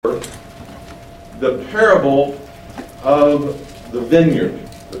the parable of the vineyard.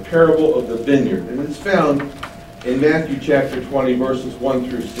 The parable of the vineyard. And it's found in Matthew chapter 20, verses 1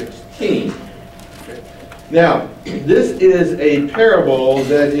 through 16. Now, this is a parable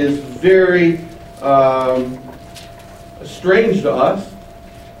that is very strange to us.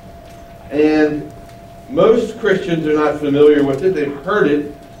 And most Christians are not familiar with it. They've heard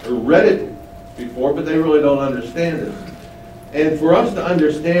it or read it before, but they really don't understand it. And for us to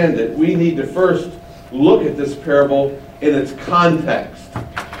understand it, we need to first look at this parable in its context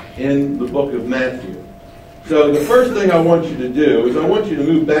in the book of Matthew. So the first thing I want you to do is I want you to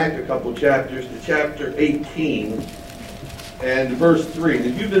move back a couple chapters to chapter 18 and verse 3. And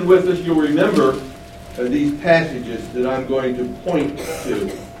if you've been with us, you'll remember these passages that I'm going to point to.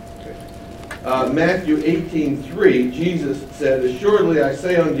 Matthew 18:3, Jesus said, "Assuredly I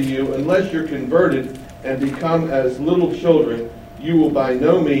say unto you, unless you're converted and become as little children, you will by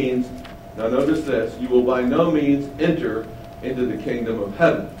no means," now notice this, "you will by no means enter into the kingdom of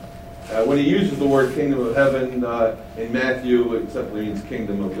heaven." When he uses the word kingdom of heaven in Matthew, it simply means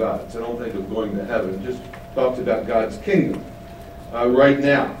kingdom of God. So don't think of going to heaven. It just talks about God's kingdom right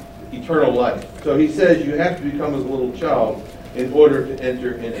now, eternal life. So he says you have to become as a little child in order to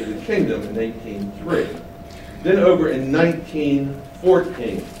enter into the kingdom in 18:3. Then over in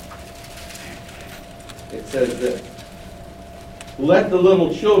 19:14, it says this, "Let the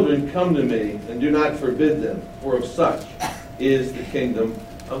little children come to me, and do not forbid them, for of such is the kingdom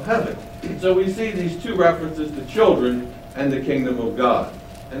of heaven." So we see these two references to children and the kingdom of God.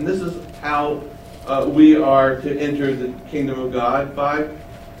 And this is how we are to enter the kingdom of God, by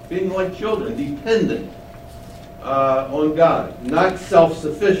being like children, dependent on God, not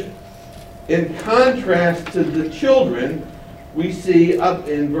self-sufficient. In contrast to the children, we see up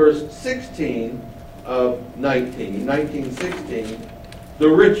in verse 16 of 19:16, the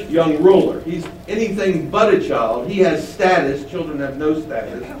rich young ruler. He's anything but a child. He has status. Children have no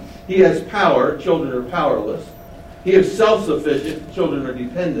status. He has power. Children are powerless. He is self-sufficient. Children are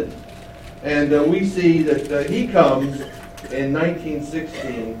dependent. And we see that he comes in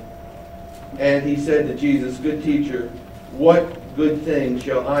 19:16, and he said to Jesus, "Good teacher, what good thing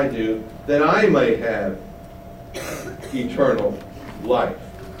shall I do that I may have eternal life?"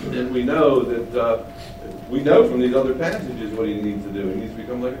 And we know that we know from these other passages what he needs to do. He needs to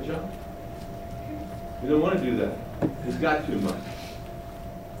become like a child. He doesn't want to do that. He's got too much.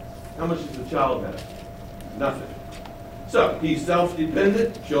 How much does the child have? Nothing. So he's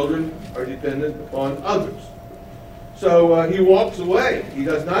self-dependent. Children are dependent upon others. So he walks away. He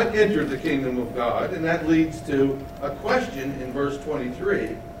does not enter the kingdom of God, and that leads to a question in verse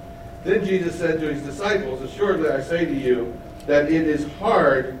 23. Then Jesus said to his disciples, "Assuredly I say to you that it is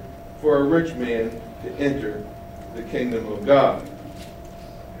hard for a rich man to enter the kingdom of God."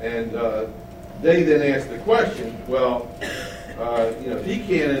 And they then ask the question, well, if he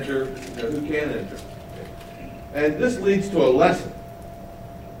can't enter, who can enter? And this leads to a lesson.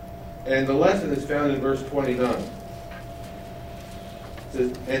 And the lesson is found in verse 29. It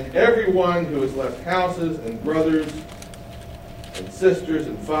says, "And everyone who has left houses and brothers and sisters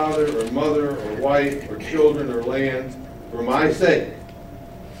and father or mother or wife or children or lands for my sake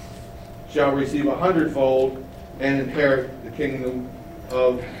shall receive 100-fold and inherit the kingdom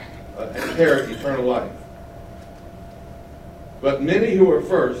of, inherit eternal life. But many who are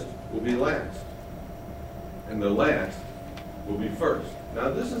first will be last, and the last will be first." Now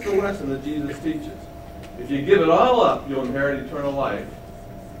this is the lesson that Jesus teaches. If you give it all up, you'll inherit eternal life.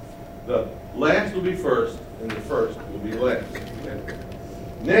 The last will be first, and the first will be last. Okay?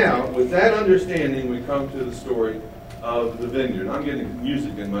 Now, with that understanding, we come to the story of the vineyard. I'm getting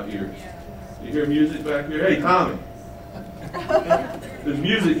music in my ears. You hear music back here? Hey, Tommy. There's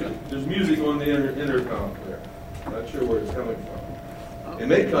music on the intercom there. Not sure where it's coming from. It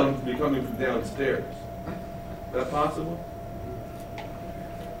may be coming from downstairs. Is that possible?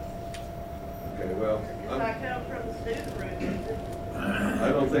 Okay, well. If I come from the student room, I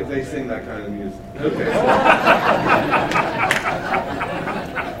don't think they sing that kind of music. Okay.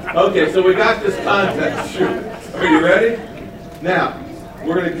 Okay, so we got this context. Sure. Are you ready? Now,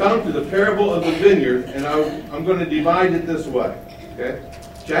 we're going to come to the parable of the vineyard, and I'm going to divide it this way. Okay?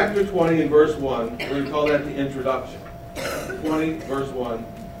 Chapter 20 and verse 1, we're going to call that the introduction. 20, verse 1,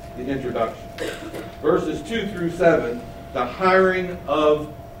 the introduction. Verses 2 through 7, the hiring of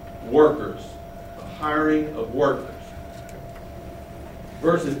workers. The hiring of workers.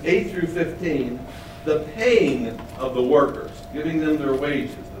 Verses 8 through 15, the paying of the workers, giving them their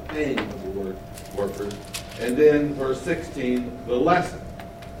wages, the paying of the workers. And then verse 16, the lesson.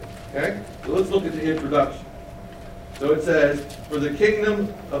 Okay? So let's look at the introduction. So it says, for the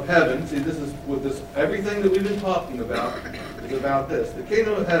kingdom of heaven, see, this is with this, everything that we've been talking about is about this. The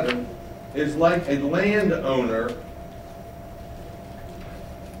kingdom of heaven is like a landowner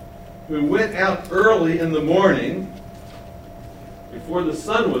who went out early in the morning before the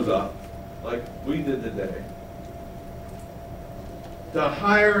sun was up, like we did today, to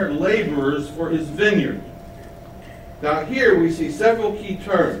hire laborers for his vineyard. Now here we see several key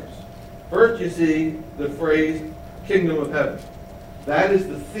terms. First you see the phrase kingdom of heaven. That is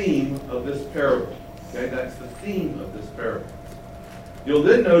the theme of this parable. Okay, that's the theme of this parable. You'll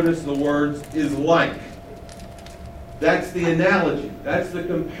then notice the words is like. That's the analogy. That's the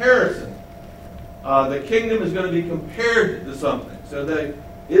comparison. The kingdom is going to be compared to something. So that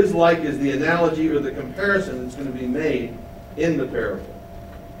is like is the analogy or the comparison that's going to be made in the parable.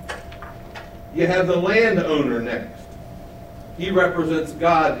 You have the landowner next. He represents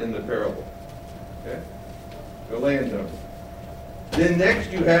God in the parable. Okay? The landowner. Then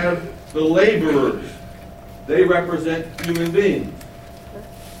next you have the laborers. They represent human beings.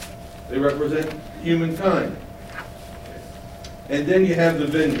 They represent humankind. And then you have the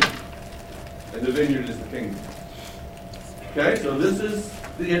vineyard. And the vineyard is the kingdom. Okay, so this is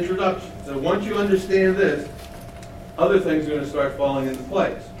the introduction. So once you understand this, other things are going to start falling into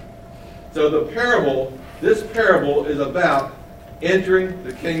place. So the parable, this parable is about entering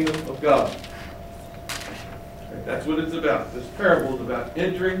the kingdom of God. Okay, that's what it's about. This parable is about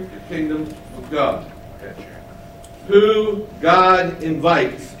entering the kingdom of God. Okay. Who God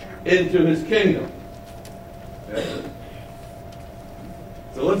invites into his kingdom. Okay.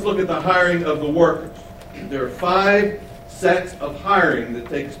 So let's look at the hiring of the workers. There are 5 sets of hiring that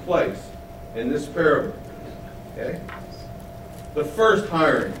takes place in this parable. Okay? The first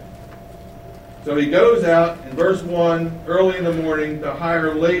hiring. So he goes out in verse 1 early in the morning to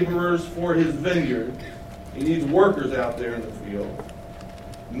hire laborers for his vineyard. He needs workers out there in the field.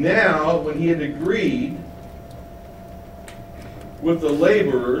 Now, when he had agreed with the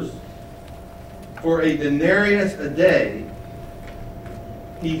laborers for a denarius a day,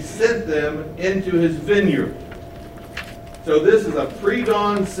 he sent them into his vineyard. So this is a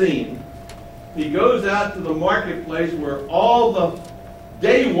pre-dawn scene. He goes out to the marketplace where all the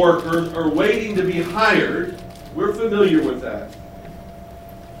day workers are waiting to be hired. We're familiar with that.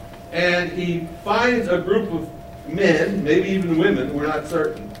 And he finds a group of men, maybe even women, we're not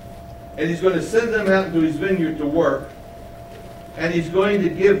certain. And he's going to send them out into his vineyard to work. And he's going to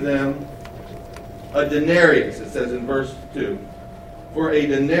give them a denarius, it says in verse 2. For a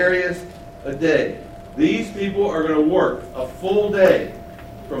denarius a day. These people are going to work a full day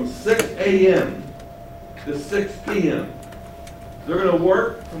from 6 a.m. to 6 p.m. They're going to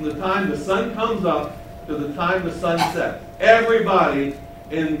work from the time the sun comes up to the time the sun sets. Everybody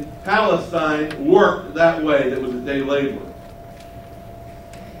in Palestine worked that way that was a day laborer.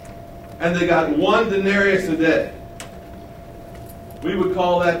 And they got 1 denarius a day. We would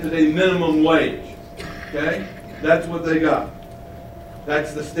call that today minimum wage. Okay? That's what they got.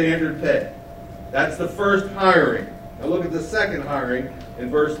 That's the standard pay. That's the first hiring. Now look at the second hiring in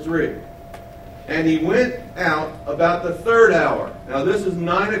verse 3. And he went out about the 3rd hour. Now this is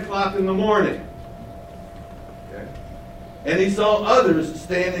 9 o'clock in the morning. Okay? And he saw others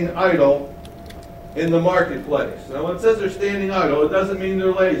standing idle in the marketplace. Now when it says they're standing idle, it doesn't mean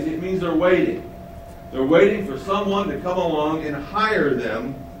they're lazy. It means they're waiting. They're waiting for someone to come along and hire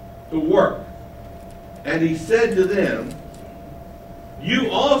them to work. And he said to them,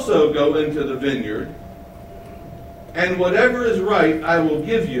 you also go into the vineyard, and whatever is right I will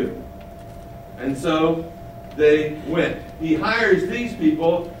give you. And so they went. He hires these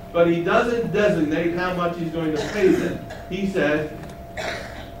people, but he doesn't designate how much he's going to pay them. He said,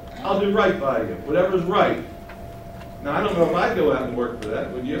 I'll do right by you, whatever's right. Now I don't know if I'd go out and work for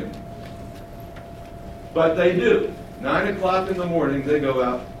that, would you? But they do. 9 o'clock in the morning they go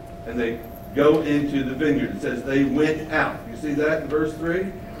out and they go into the vineyard. It says they went out. You see that in verse 3?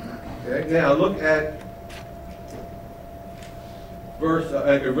 Okay. Now look at verse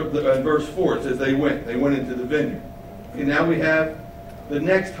 4. It says they went. They went into the vineyard. Okay, now we have the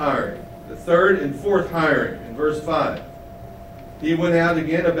next hiring. The 3rd and 4th hiring in verse 5. He went out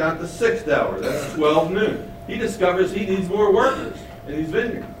again about the 6th hour. That's 12 noon. He discovers he needs more workers in his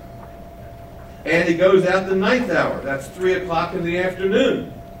vineyard. And he goes out the 9th hour. That's 3 o'clock in the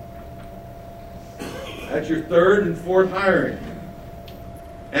afternoon. That's your 3rd and 4th hiring.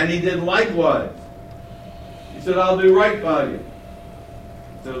 And he did likewise. He said, I'll do right by you.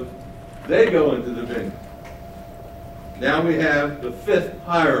 So they go into the vineyard. Now we have the 5th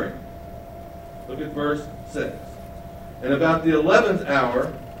hiring. Look at verse 6. And about the 11th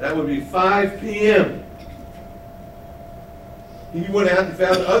hour, that would be 5 p.m., he went out and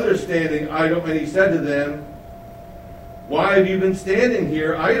found others standing idle, and he said to them, "Why have you been standing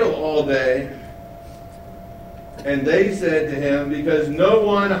here idle all day?" And they said to him, "Because no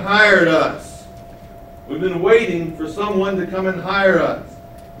one hired us. We've been waiting for someone to come and hire us."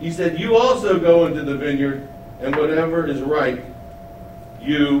 He said, "You also go into the vineyard, and whatever is right,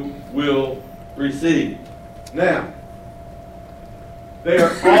 you will receive." Now, they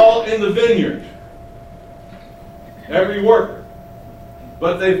are all in the vineyard, every worker.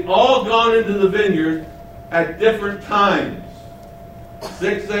 But they've all gone into the vineyard at different times.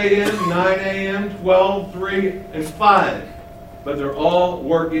 6 a.m., 9 a.m., 12, 3, and 5. But they're all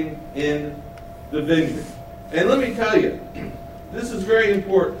working in the vineyard. And let me tell you, this is very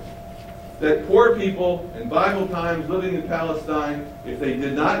important, that poor people in Bible times living in Palestine, if they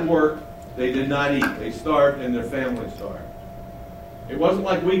did not work, they did not eat. They starved and their family starved. It wasn't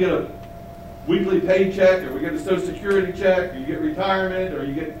like we get a weekly paycheck, or we get a Social Security check, or you get retirement, or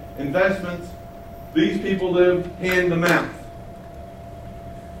you get investments. These people lived hand to mouth.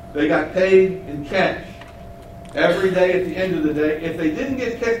 They got paid in cash every day at the end of the day. If they didn't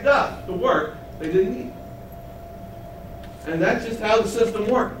get kicked up to work, they didn't eat. And that's just how the system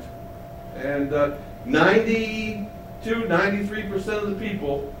worked. And 92, 93% of the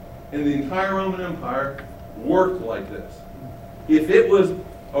people in the entire Roman Empire worked like this. If it was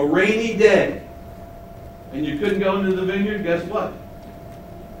a rainy day and you couldn't go into the vineyard, guess what?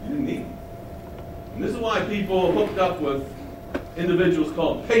 You didn't eat. And this is why people hooked up with individuals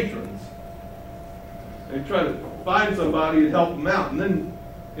called patrons. They try to find somebody and help them out. And then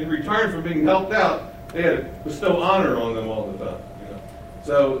in return for being helped out, they had to bestow honor on them all the time.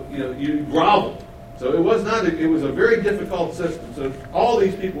 So, you grovel. So it was a very difficult system. So all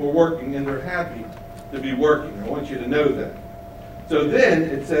these people were working, and they're happy to be working. I want you to know that. So then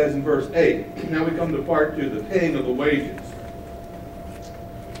it says in verse 8, now we come to part 2, the paying of the wages.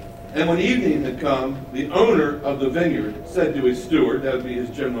 And when evening had come, the owner of the vineyard said to his steward, that would be his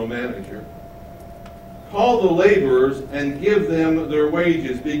general manager, "Call the laborers and give them their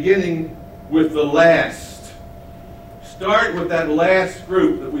wages, beginning with the last." Start with that last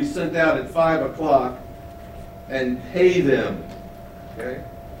group that we sent out at 5 o'clock and pay them. Okay?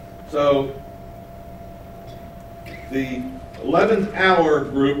 So the 11th hour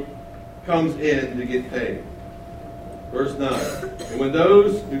group comes in to get paid. Verse 9. And when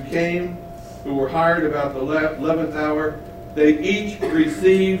those who came, who were hired about the 11th hour, they each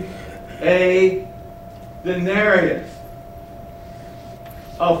received a denarius,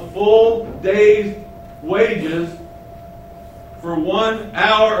 a full day's wages for 1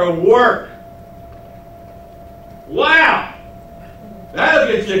 hour of work. Wow! That'll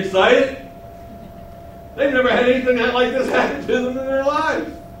get you excited. They've never had anything like this happen to them in their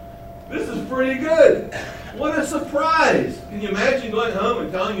lives. This is pretty good. What a surprise. Can you imagine going home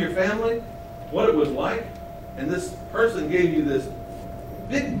and telling your family what it was like? And this person gave you this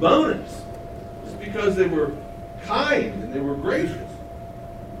big bonus just because they were kind and they were gracious.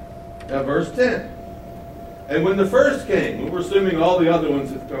 Now verse 10. And when the first came, we're assuming all the other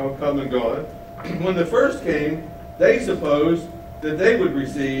ones have come and gone. When the first came, they supposed that they would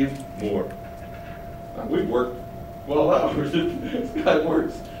receive more. We've worked 12 hours. This guy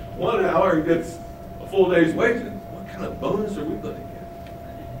works 1 hour and gets a full day's wages. What kind of bonus are we going to get?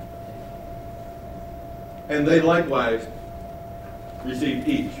 And they likewise received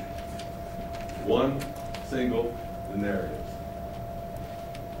each one single denarius.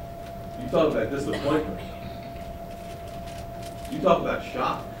 You talk about disappointment. You talk about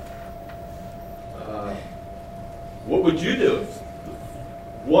shock. What would you do if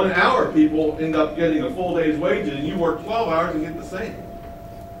 1 hour people end up getting a full day's wages and you work 12 hours and get the same?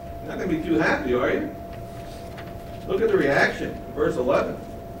 You're not going to be too happy, are you? Look at the reaction. Verse 11.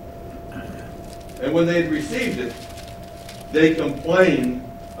 And when they had received it, they complained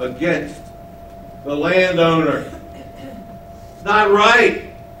against the landowner. It's not right.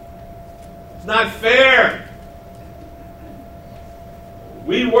 It's not fair.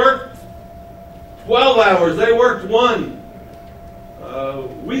 We worked 12 hours. They worked 1.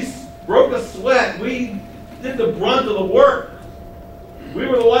 We broke a sweat. We did the brunt of the work. We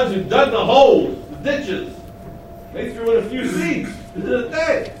were the ones who dug the holes, the ditches. They threw in a few seeds. This is a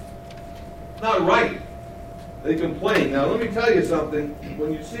day. It's not right. They complain. Now, let me tell you something.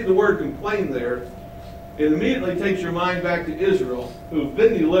 When you see the word complain there, it immediately takes your mind back to Israel, who've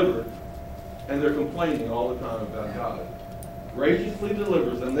been delivered, and they're complaining all the time about God. Graciously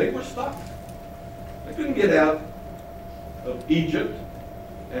delivers them. They were stuck. They couldn't get out of Egypt.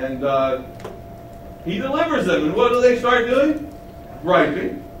 And he delivers them. And what do they start doing?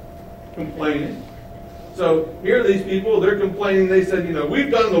 Griping, complaining. So here are these people, they're complaining. They said,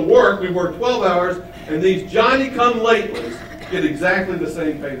 we've done the work, we worked 12 hours, and these Johnny-come-latelys get exactly the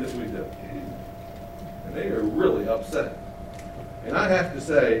same pay that we do. And they are really upset. And I have to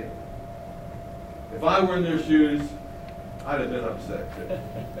say, if I were in their shoes, I'd have been upset too.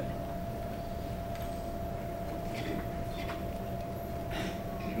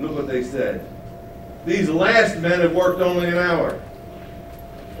 Look what they said. These last men have worked only an hour.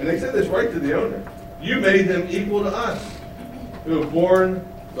 And they said this right to the owner. You made them equal to us, who have borne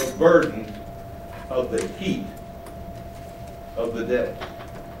the burden of the heat of the day.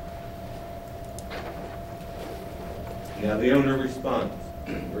 Now the owner responds,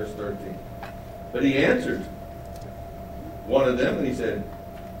 verse 13. But he answered one of them, and he said,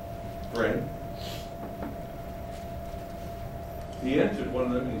 friend. He answered one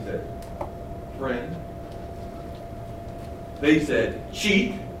of them, and he said, friend. They said,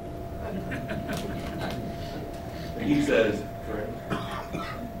 cheat. And he says, friend.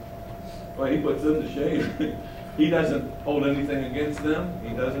 Well, he puts them to shame. He doesn't hold anything against them.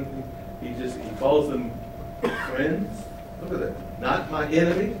 He calls them friends. Look at that. Not my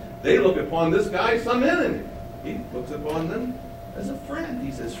enemy. They look upon this guy as some enemy. He looks upon them as a friend.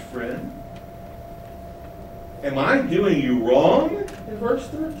 He says, friend. Am I doing you wrong? In verse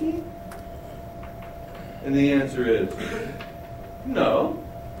 13? And the answer is, no.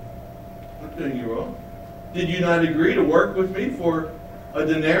 I'm not doing you wrong. Did you not agree to work with me for a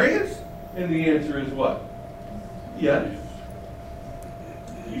denarius? And the answer is what? Yes.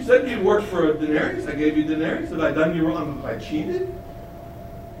 You said you'd work for a denarius. I gave you a denarius. Have I done you wrong? Have I cheated?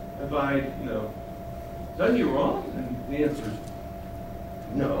 Have I, done you wrong? And the answer is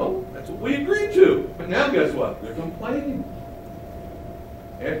no. That's what we agreed to. But now guess what? They're complaining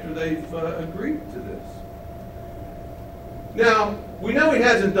after they've agreed to this. Now, we know he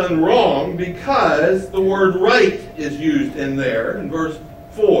hasn't done wrong because the word right is used in there. In verse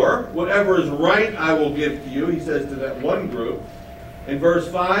 4, whatever is right I will give to you, he says to that one group. In verse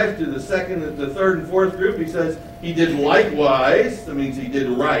 5, to the third and fourth group, he says he did likewise. That means he did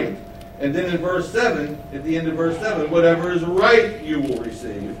right. And then in verse 7, at the end of verse 7, whatever is right you will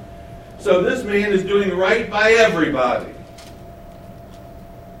receive. So this man is doing right by everybody.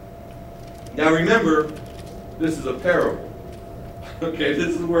 Now remember, this is a parable. Okay,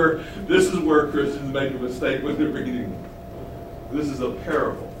 this is where Christians make a mistake when they're reading. This is a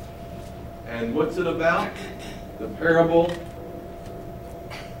parable. And what's it about? The parable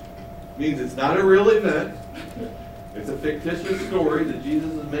means it's not a real event. It's a fictitious story that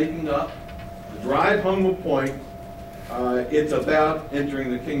Jesus is making up to drive home a point. It's about entering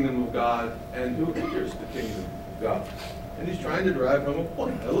the kingdom of God and who enters the kingdom of God. And he's trying to drive home a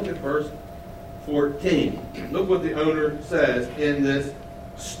point. Now look at verse 14. Look what the owner says in this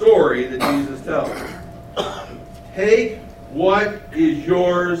story that Jesus tells. Take what is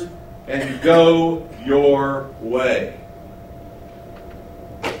yours and go your way.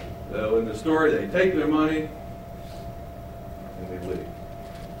 So in the story, they take their money and they leave.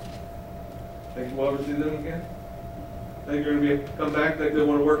 Think we'll ever see them again? Think they're going to come back? Think they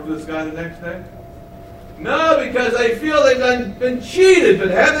want to work for this guy the next day? No, because they feel they've been cheated. But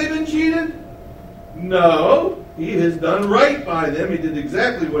have they been cheated? No. He has done right by them. He did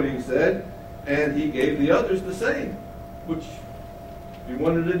exactly what he said, and he gave the others the same, which if he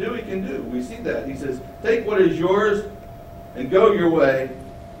wanted to do, he can do. We see that. He says, take what is yours and go your way.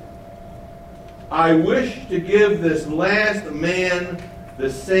 I wish to give this last man the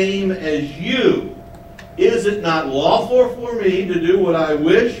same as you. Is it not lawful for me to do what I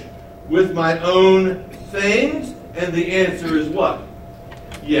wish with my own things? And the answer is what?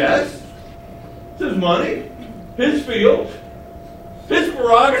 Yes. It's his money, his field, his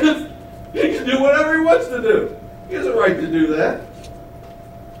prerogative. He can do whatever he wants to do. He has a right to do that.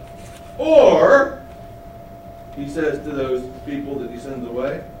 Or, he says to those people that he sends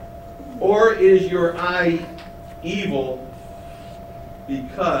away, or is your eye evil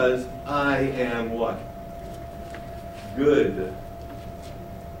because I am what? Good.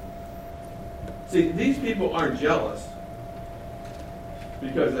 See, these people aren't jealous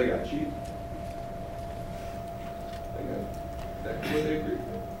because they got cheated. They got exactly what they agreed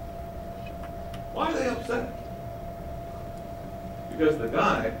with. Why are they upset? Because the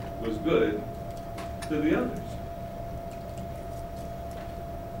guy was good to the others.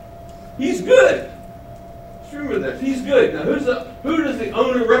 He's good. Just remember that. He's good. Now, who does the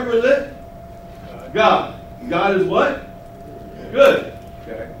owner represent? God. And God is what? Good.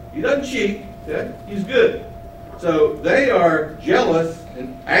 Okay. He doesn't cheat. Okay. He's good. So they are jealous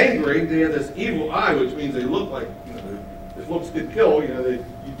and angry. They have this evil eye, which means they look like, if looks could kill,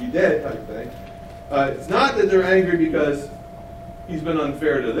 you'd be dead type thing. It's not that they're angry because he's been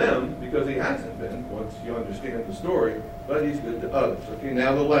unfair to them, because he hasn't been, once you understand the story, but he's good to others. Okay,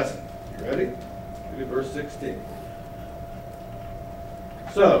 now the lesson. You ready? Look at verse 16.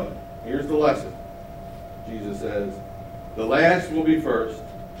 So, here's the lesson. Jesus says, the last will be first,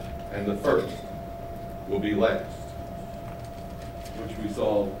 and the first will be last. Which we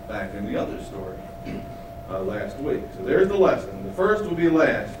saw back in the other story last week. So there's the lesson. The first will be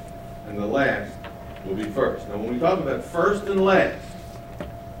last, and the last will be first. Now when we talk about first and last,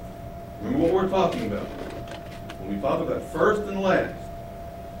 remember what we're talking about. When we talk about first and last,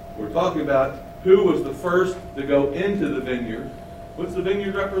 we're talking about who was the first to go into the vineyard. What's the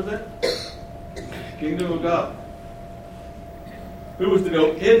vineyard represent? Kingdom of God. Who was to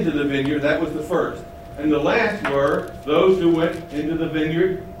go into the vineyard? That was the first. And the last were those who went into the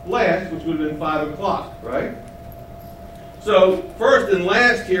vineyard last, which would have been 5 o'clock, right? So first and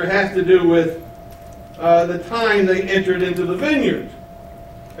last here has to do with the time they entered into the vineyard.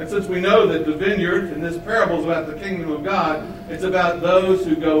 And since we know that the vineyard in this parable is about the kingdom of God, it's about those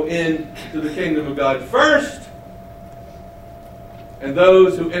who go into the kingdom of God first, and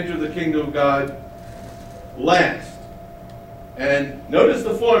those who enter the kingdom of God last. And notice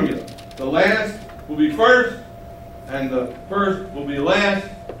the formula. The last will be first, and the first will be last.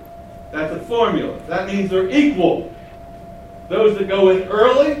 That's a formula. That means they're equal. Those that go in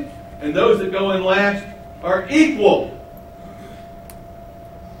early and those that go in last are equal.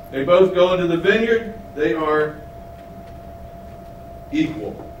 They both go into the vineyard. They are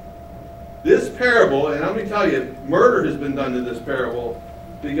equal. This parable, and let me tell you, murder has been done to this parable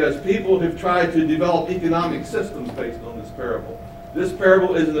because people have tried to develop economic systems based on this parable. This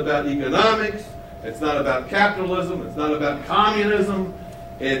parable isn't about economics. It's not about capitalism. It's not about communism.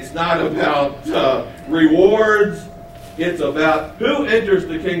 It's not about rewards. It's about who enters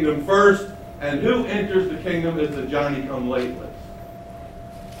the kingdom first, and who enters the kingdom is the Johnny-come-latelys.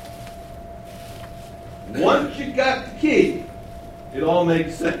 Once you got the key, it all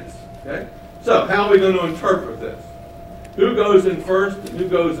makes sense. Okay? So, how are we going to interpret this? Who goes in first and who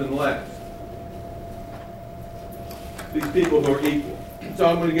goes in last? These people who are equal. So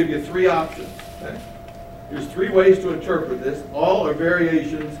I'm going to give you 3 options. Okay? There's 3 ways to interpret this. All are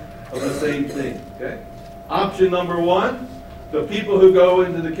variations of the same thing. Okay? Option number 1, the people who go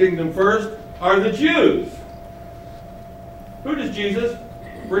into the kingdom first are the Jews. Who does Jesus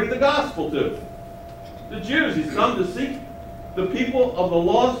bring the gospel to? The Jews. He's come to seek the people of the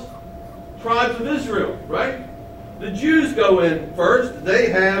lost tribes of Israel, right? The Jews go in first. They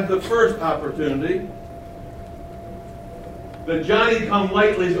have the first opportunity. The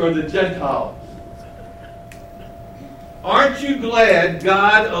Johnny-come-latelys are the Gentiles. Aren't you glad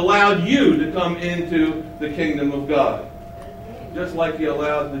God allowed you to come into the kingdom of God? Just like he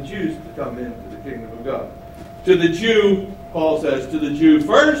allowed the Jews to come into the kingdom of God. To the Jew, Paul says, to the Jew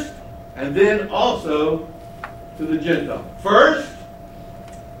first, and then also to the Gentile. First,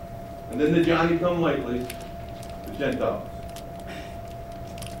 and then the Johnny-come-latelys, the Gentiles.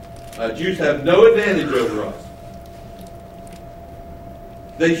 Jews have no advantage over us.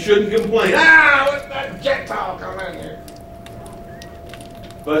 They shouldn't complain. What's that Gentile coming in here?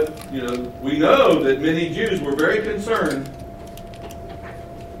 But, we know that many Jews were very concerned.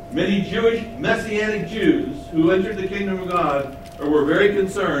 Many Jewish Messianic Jews who entered the kingdom of God were very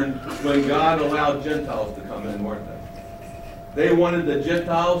concerned when God allowed Gentiles to come in, weren't they? They wanted the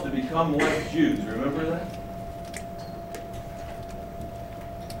Gentiles to become like Jews. Remember that?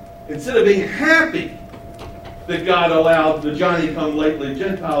 Instead of being happy that God allowed the Johnny-come-lately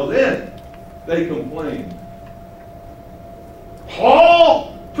Gentiles in, they complained.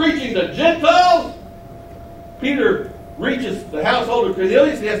 Paul preaching to Gentiles? Peter reaches the household of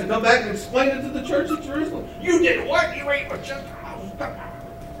Cornelius. He has to come back and explain it to the church at Jerusalem. You did what? You ate with Gentiles.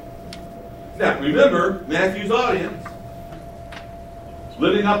 Now, remember Matthew's audience.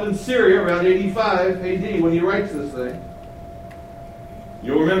 Living up in Syria around 85 AD when he writes this thing.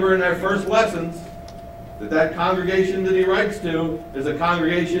 You'll remember in our first lessons that congregation that he writes to is a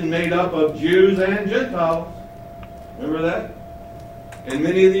congregation made up of Jews and Gentiles. Remember that? And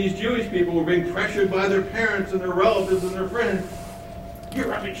many of these Jewish people were being pressured by their parents and their relatives and their friends. You're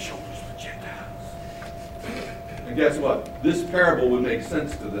rubbing shoulders with Gentiles. And guess what? This parable would make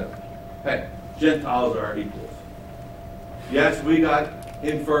sense to them. Hey, Gentiles are our equals. Yes, we got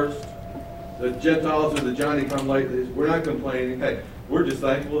in first. The Gentiles are the Johnny-come-latelys. We're not complaining. Hey, we're just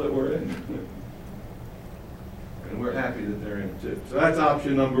thankful that we're in. And we're happy that they're in too. So that's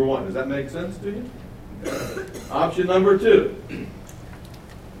option number 1. Does that make sense to you? Option number 2.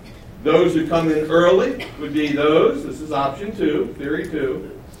 Those who come in early would be those. This is option 2, theory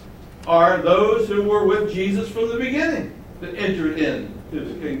 2. are those who were with Jesus from the beginning that entered into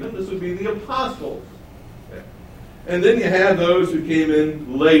the kingdom. This would be the apostles. Okay. And then you have those who came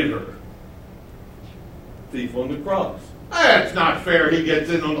in later. Thief on the cross. That's not fair. He gets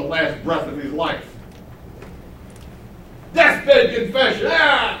in on the last breath of his life. Deathbed confession.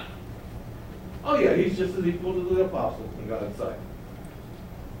 Ah! Oh yeah, he's just as equal to the apostles in God's sight.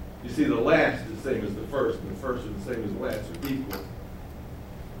 You see, the last is the same as the first, and the first is the same as the last, are equal.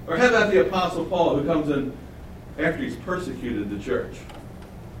 Or how about the Apostle Paul, who comes in after he's persecuted the church?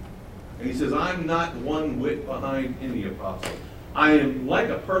 And he says, I'm not one whit behind any apostle. I am like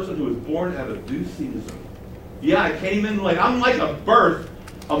a person who was born out of due season. Yeah, I came in late. I'm like a birth.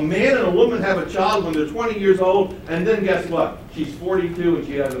 A man and a woman have a child when they're 20 years old, and then guess what? She's 42 and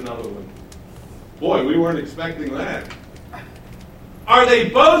she has another one. Boy, we weren't expecting that. Are they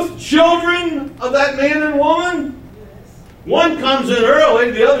both children of that man and woman? Yes. One comes in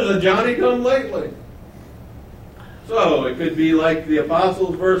early, the other's a Johnny-come-lately. So it could be like the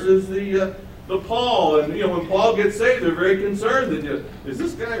apostles versus the Paul. And when Paul gets saved, they're very concerned that is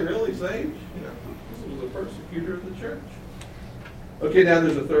this guy really saved? This was a persecutor of the church. Okay, now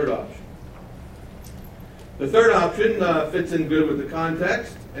there's a third option. The third option fits in good with the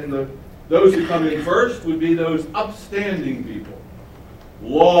context, and those who come in first would be those upstanding people.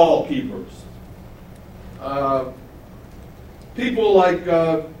 Law keepers. People like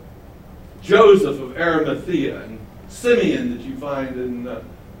Joseph of Arimathea and Simeon that you find in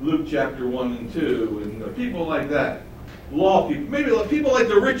Luke chapter 1 and 2, and people like that. Law people. Maybe people like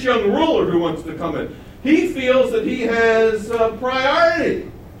the rich young ruler who wants to come in. He feels that he has priority.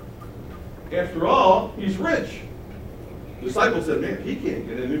 After all, he's rich. The disciples said, man, he can't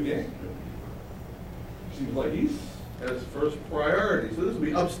get in who can. Seems like he has first priority. So this would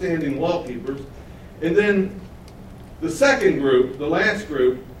be upstanding law keepers. And then the second group, the last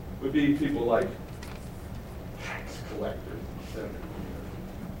group, would be people like tax collectors and sinners.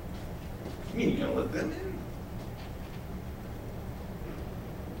 You mean you're going to let them in?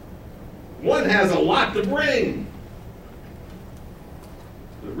 One has a lot to bring.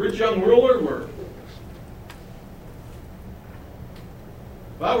 The rich young ruler were.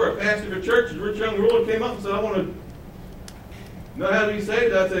 If I were a pastor of a church, the rich young ruler came up and said, I want to know how to be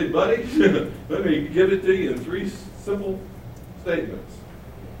saved. I'd say, buddy, let me give it to you in 3 simple statements.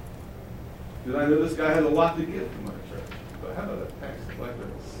 Because I know this guy has a lot to give to my church. But how about a tax collector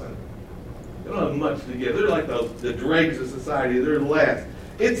and a sinner? They don't have much to give. They're like the dregs of society. They're last.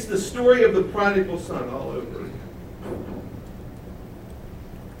 It's the story of the prodigal son all over again.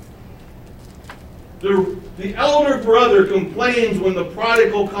 The elder brother complains when the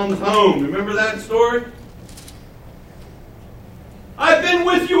prodigal comes home. Remember that story? I've been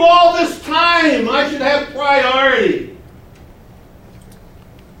with you all this time. I should have priority.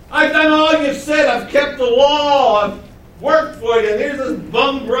 I've done all you've said. I've kept the law. I've worked for you. And here's this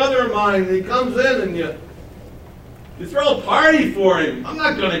bum brother of mine. And he comes in and you throw a party for him. I'm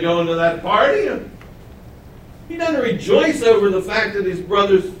not going to go into that party. He doesn't rejoice over the fact that his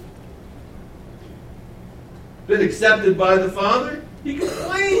brother's been accepted by the Father. He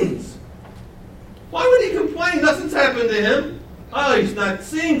complains. Why would he complain? Nothing's happened to him. Oh, he's not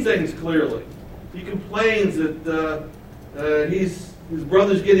seeing things clearly. He complains that his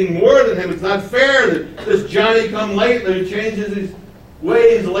brother's getting more than him. It's not fair that this Johnny-come-lately changes his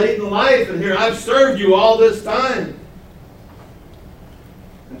ways late in life. And here, I've served you all this time.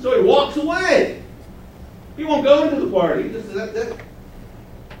 And so he walks away. He won't go into the party. That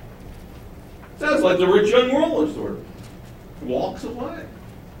sounds like the rich young ruler, sort of. He walks away.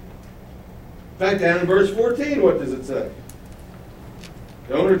 In fact, down in verse 14, what does it say?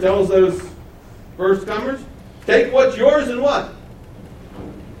 The owner tells those first comers, take what's yours and what?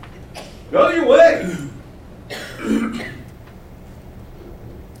 Go your way.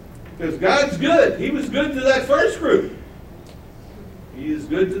 Because God's good. He was good to that first group. He is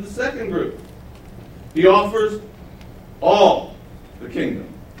good to the second group. He offers all the kingdom.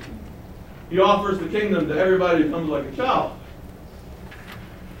 He offers the kingdom to everybody who comes like a child.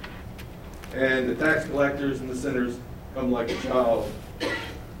 And the tax collectors and the sinners come like a child.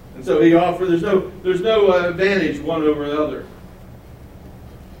 And so he offers, there's no advantage one over the other.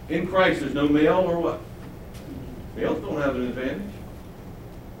 In Christ, there's no male or what? Males don't have an advantage.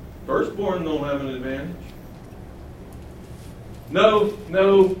 Firstborn don't have an advantage.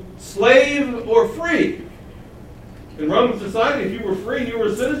 No slave or free. In Roman society, if you were free and you were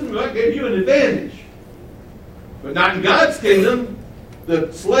a citizen, that gave you an advantage. But not in God's kingdom.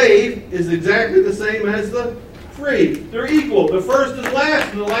 The slave is exactly the same as the free. They're equal. The first is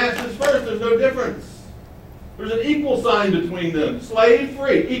last and the last is first. There's no difference. There's an equal sign between them. Slave,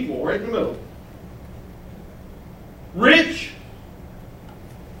 free, equal, right in the middle. Rich,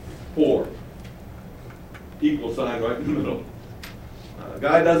 poor. Equal sign right in the middle.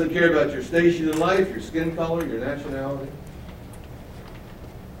 God doesn't care about your station in life, your skin color, your nationality.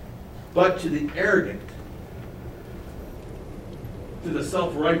 But to the arrogant, to the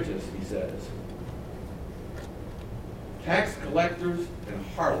self-righteous, he says, tax collectors and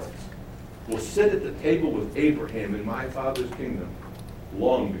harlots will sit at the table with Abraham in my Father's kingdom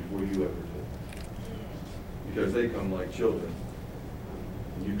long before you ever do. Because they come like children,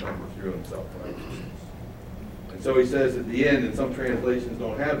 and you come with your own self-righteousness. And so he says at the end, and some translations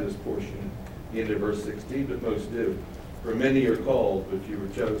don't have this portion, the end of verse 16, but most do. For many are called, but few are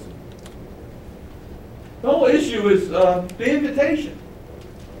chosen. The whole issue is the invitation.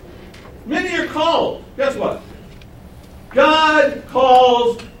 Many are called. Guess what? God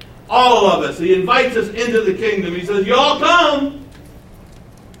calls all of us. He invites us into the kingdom. He says, y'all come.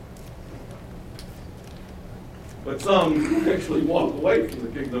 But some actually walk away from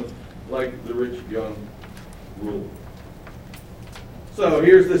the kingdom like the rich young ruler. So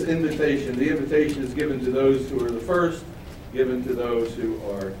here's this invitation. The invitation is given to those who are the first, given to those who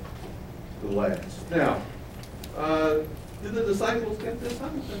are the last. Now, did the disciples get this? I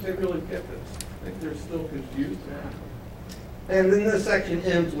don't think they really get this. I think they're still confused now. And then this section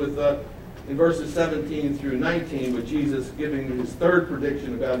ends with, in verses 17 through 19, with Jesus giving his third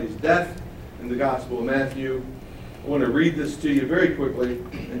prediction about his death in the Gospel of Matthew. I want to read this to you very quickly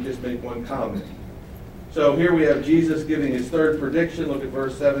and just make one comment. So here we have Jesus giving his third prediction. Look at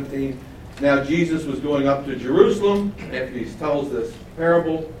verse 17. Now Jesus was going up to Jerusalem after he tells this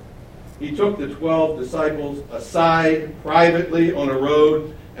parable. He took the 12 disciples aside privately on a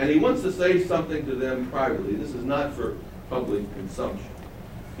road, and he wants to say something to them privately. This is not for public consumption.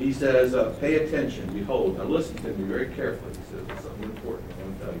 He says, pay attention, behold. Now listen to me very carefully. He says, it's something important I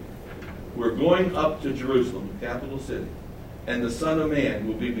want to tell you. We're going up to Jerusalem, the capital city, and the Son of Man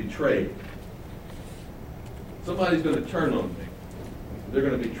will be betrayed. Somebody's going to turn on me. They're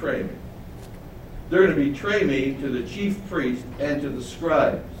going to betray me. They're going to betray me to the chief priests and to the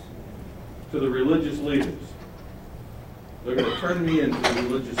scribes, to the religious leaders. They're going to turn me into the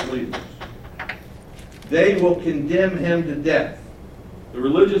religious leaders. They will condemn him to death. The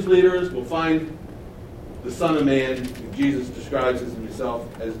religious leaders will find the Son of Man, who Jesus describes as himself,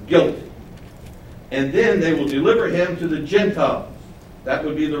 as guilty. And then they will deliver him to the Gentiles. That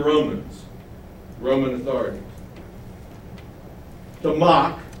would be the Romans, Roman authorities. To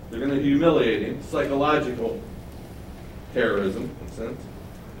mock, they're going to humiliate him, psychological terrorism, in a sense.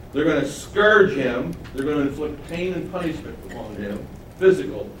 They're going to scourge him. They're going to inflict pain and punishment upon him,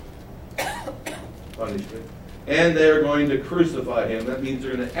 physical punishment. And they're going to crucify him. That means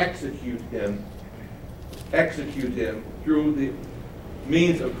they're going to execute him through the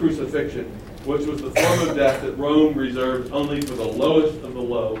means of crucifixion, which was the form of death that Rome reserved only for the lowest of the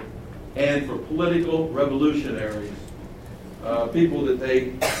low and for political revolutionaries, people that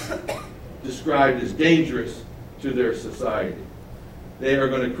they described as dangerous to their society. They are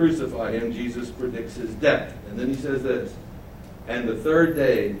going to crucify him. Jesus predicts his death. And then he says this, and the third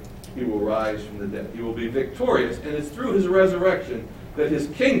day he will rise from the dead. He will be victorious, and it's through his resurrection that his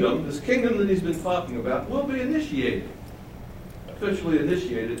kingdom, this kingdom that he's been talking about, will be initiated, officially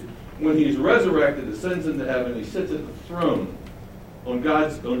initiated, when he's resurrected, ascends into heaven, he sits at the throne, on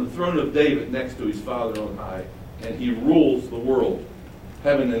the throne of David next to his Father on high, and he rules the world,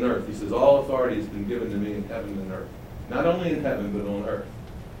 heaven and earth. He says, all authority has been given to me in heaven and earth. Not only in heaven, but on earth.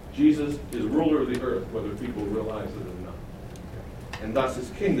 Jesus is ruler of the earth, whether people realize it or not. And thus his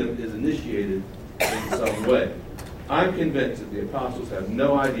kingdom is initiated in some way. I'm convinced that the apostles have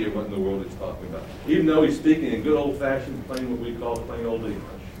no idea what in the world he's talking about, even though he's speaking in good old-fashioned, plain what we call plain old English.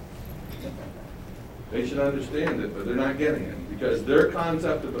 They should understand it, but they're not getting it, because their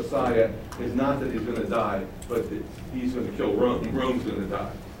concept of Messiah is not that he's going to die, but that he's going to kill Rome. Rome's going to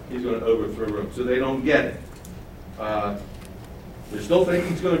die. He's going to overthrow Rome. So they don't get it. They still think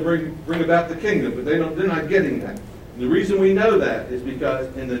he's going to bring about the kingdom, but they're not getting that. And the reason we know that is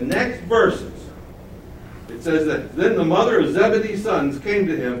because in the next verses, it says that then the mother of Zebedee's sons came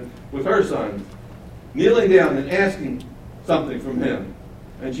to him with her sons, kneeling down and asking something from him.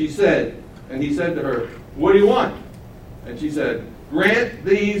 And he said to her, what do you want? And she said, grant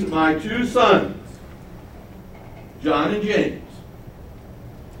these my two sons, John and James,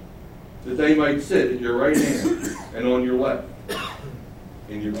 that they might sit at your right hand and on your left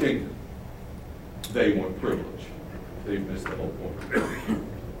in your kingdom. They want privilege. They've missed the whole point.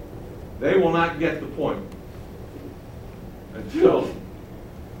 They will not get the point until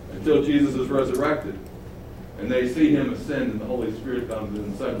Jesus is resurrected and they see him ascend and the Holy Spirit comes,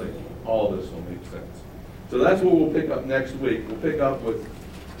 and suddenly all this will make sense. So that's what we'll pick up next week. We'll pick up with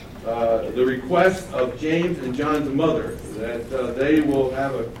the request of James and John's mother that they will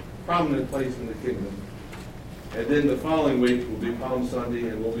have a prominent place in the kingdom. And then the following week will be Palm Sunday,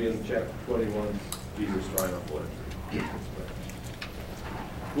 and we'll be in chapter 21, Peter's triumphal entry.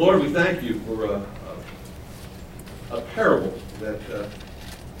 Lord, we thank you for a parable that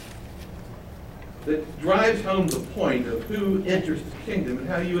drives home the point of who enters the kingdom and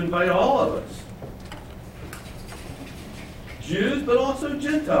how you invite all of us. Jews, but also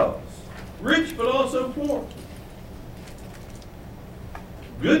Gentiles. Rich, but also poor.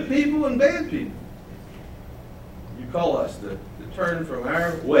 Good people and bad people. You call us to turn from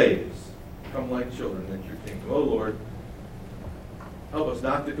our ways, come like children into your kingdom. Oh, Lord, help us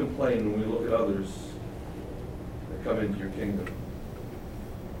not to complain when we look at others that come into your kingdom.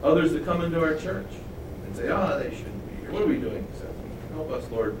 Others that come into our church and say, they shouldn't be here. What are we doing this afternoon? Help us,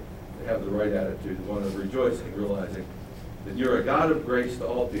 Lord, to have the right attitude, one of rejoicing, realizing that you're a God of grace to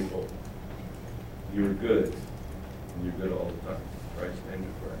all people. You're good, and you're good all the time. In Christ's name we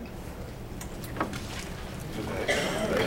pray.